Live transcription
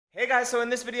Hey guys, so in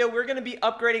this video we're going to be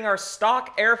upgrading our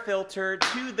stock air filter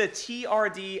to the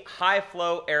TRD high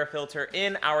flow air filter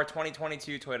in our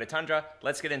 2022 Toyota Tundra.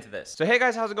 Let's get into this. So hey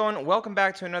guys, how's it going? Welcome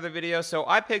back to another video. So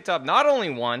I picked up not only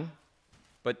one,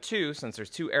 but two, since there's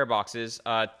two air boxes,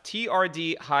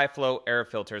 TRD high flow air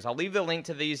filters. I'll leave the link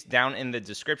to these down in the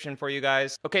description for you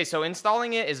guys. Okay, so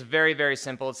installing it is very, very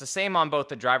simple. It's the same on both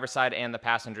the driver's side and the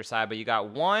passenger side, but you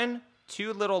got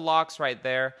two little locks right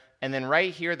there. And then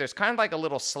right here, there's kind of like a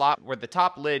little slot where the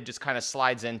top lid just kind of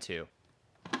slides into.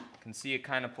 You can see it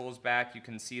kind of pulls back. You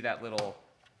can see that little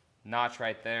notch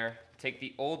right there. Take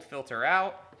the old filter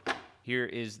out. Here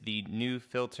is the new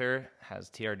filter,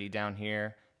 has TRD down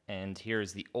here. And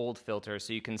here's the old filter.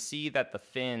 So you can see that the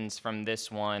fins from this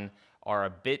one are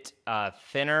a bit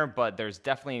thinner, but there's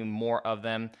definitely more of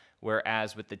them.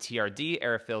 Whereas with the TRD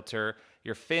air filter,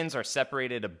 your fins are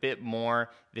separated a bit more.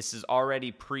 This is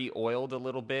already pre-oiled a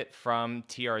little bit from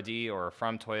TRD or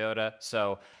from Toyota.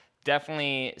 So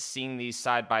definitely seeing these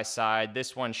side by side,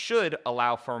 this one should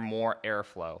allow for more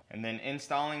airflow. And then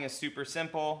installing is super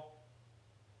simple.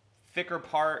 Thicker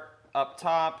part up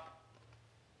top.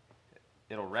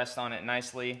 It'll rest on it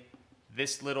nicely.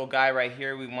 This little guy right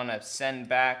here, we want to send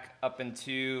back up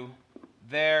into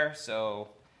there. So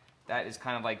that is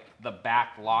kind of like the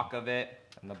back lock of it.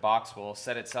 And the box will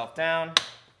set itself down,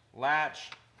 latch.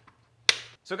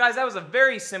 So guys, that was a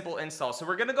very simple install. So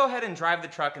we're gonna go ahead and drive the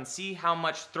truck and see how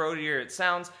much throatier it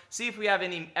sounds, see if we have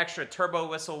any extra turbo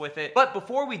whistle with it. But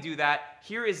before we do that,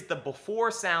 here is the before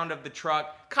sound of the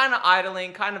truck, kind of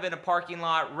idling, kind of in a parking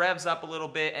lot, revs up a little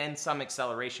bit, and some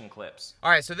acceleration clips.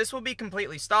 All right, so this will be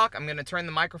completely stock. I'm gonna turn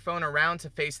the microphone around to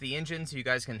face the engine so you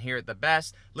guys can hear it the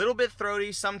best. Little bit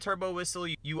throaty, some turbo whistle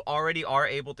you already are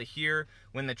able to hear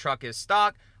when the truck is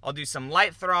stock. I'll do some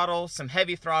light throttle, some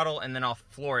heavy throttle, and then I'll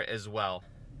floor it as well.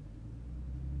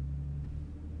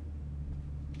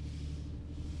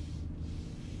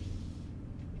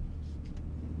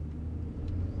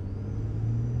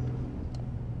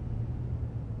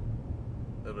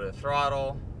 A little bit of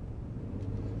throttle.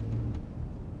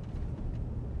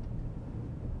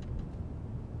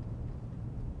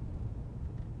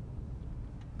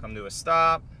 Come to a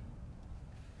stop.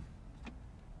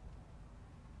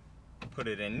 Put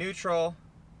it in neutral.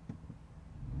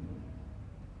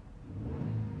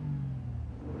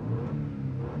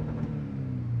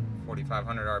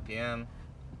 (4,500 RPM).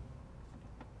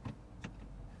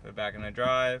 Put it back in the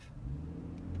drive.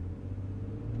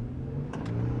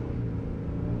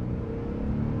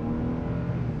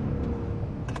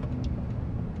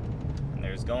 And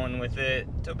there's going with it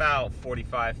to about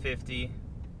 45, 50.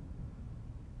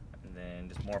 And then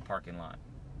just more parking lot.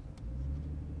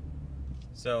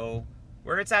 So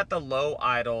where it's at the low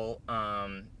idle,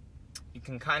 you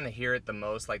can kind of hear it the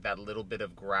most, like that little bit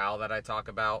of growl that I talk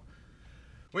about.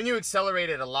 When you accelerate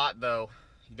it a lot though,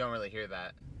 you don't really hear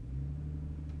that.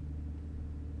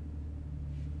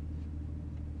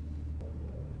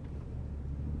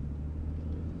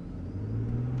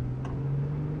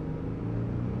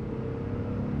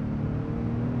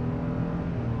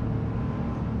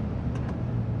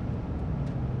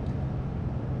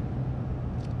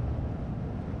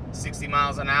 $60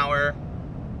 miles an hour,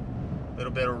 a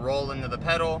little bit of roll into the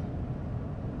pedal.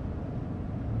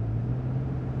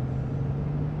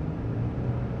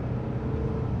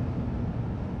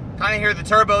 Kind of hear the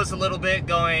turbos a little bit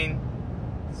going,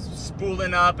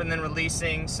 spooling up and then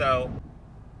releasing, so.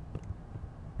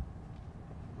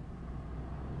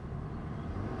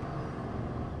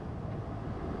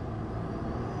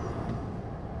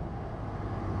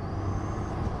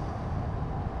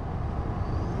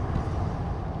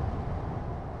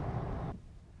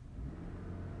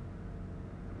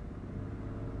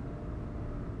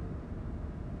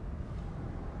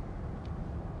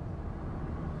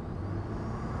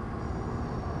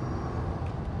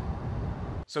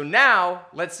 So now,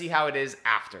 let's see how it is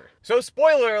after. So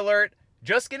spoiler alert,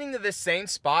 just getting to this same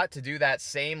spot to do that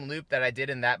same loop that I did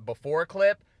in that before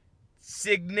clip,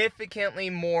 significantly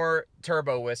more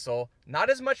turbo whistle, not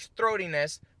as much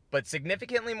throatiness, but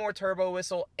significantly more turbo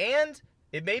whistle, and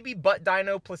it may be butt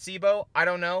dyno placebo, I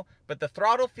don't know, but the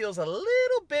throttle feels a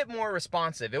little bit more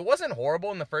responsive. It wasn't horrible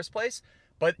in the first place,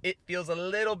 but it feels a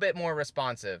little bit more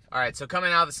responsive. All right, so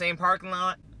coming out of the same parking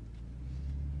lot,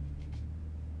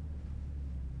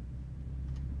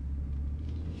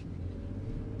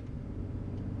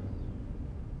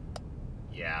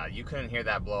 yeah, you couldn't hear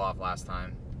that blow off last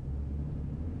time.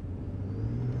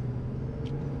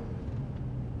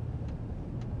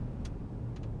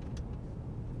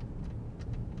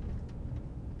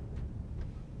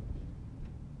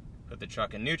 Put the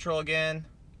truck in neutral again.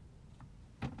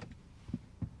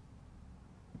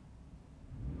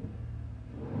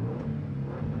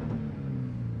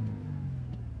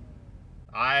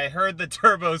 I heard the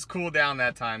turbos cool down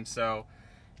that time, so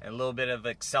a little bit of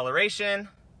acceleration.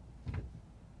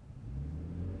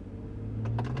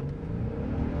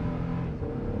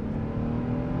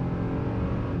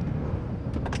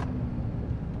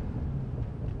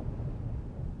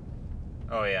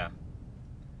 Oh yeah.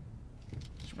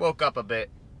 Just woke up a bit.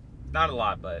 Not a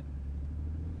lot, but.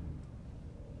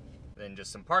 Then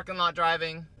just some parking lot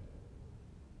driving.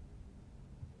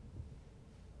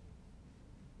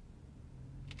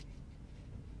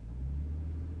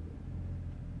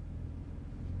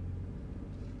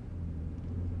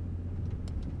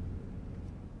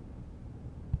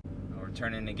 We're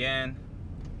turning again.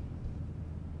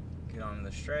 Get on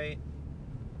the straight.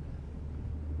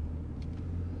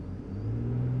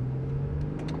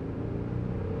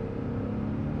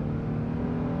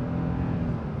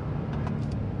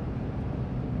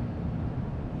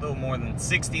 A little more than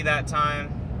 60 that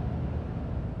time.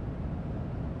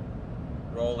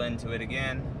 Roll into it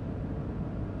again.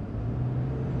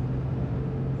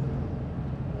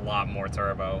 A lot more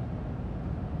turbo.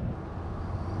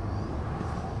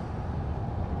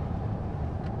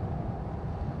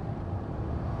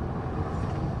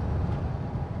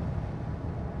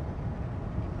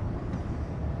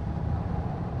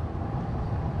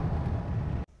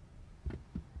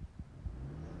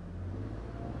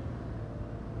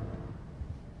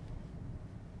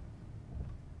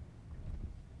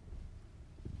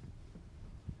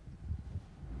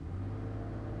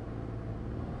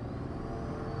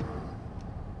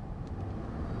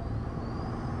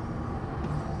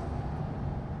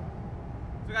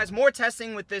 So guys, more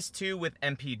testing with this too with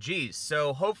MPGs.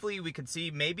 So hopefully we could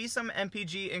see maybe some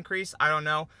MPG increase. I don't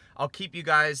know. I'll keep you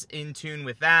guys in tune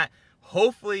with that.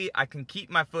 Hopefully I can keep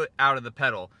my foot out of the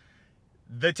pedal.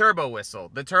 The turbo whistle.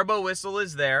 The turbo whistle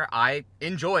is there. I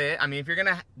enjoy it. I mean, if you're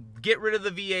going to get rid of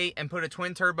the V8 and put a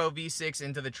twin turbo V6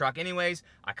 into the truck anyways,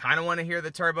 I kind of want to hear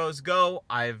the turbos go.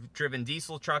 I've driven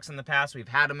diesel trucks in the past. We've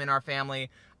had them in our family.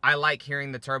 I like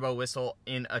hearing the turbo whistle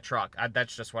in a truck.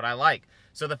 That's just what I like.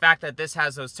 So the fact that this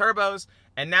has those turbos,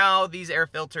 and now these air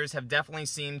filters have definitely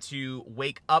seemed to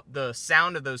wake up the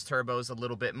sound of those turbos a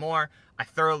little bit more. I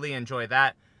thoroughly enjoy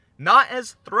that. Not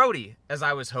as throaty as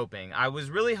I was hoping. I was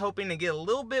really hoping to get a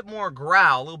little bit more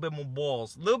growl, a little bit more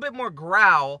balls, a little bit more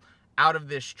growl out of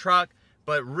this truck,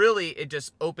 but really it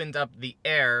just opened up the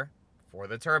air for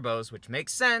the turbos, which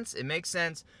makes sense. It makes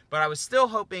sense, but I was still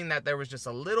hoping that there was just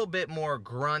a little bit more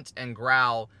grunt and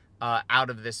growl out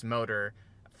of this motor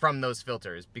from those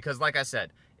filters, because like I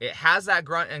said, it has that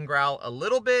grunt and growl a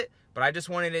little bit, but I just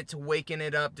wanted it to waken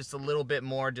it up just a little bit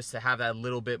more, just to have that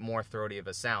little bit more throaty of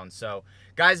a sound. So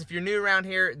guys, if you're new around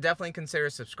here, definitely consider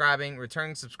subscribing.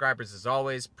 Returning subscribers as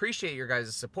always. Appreciate your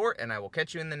guys' support, and I will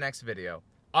catch you in the next video.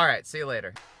 All right, see you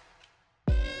later.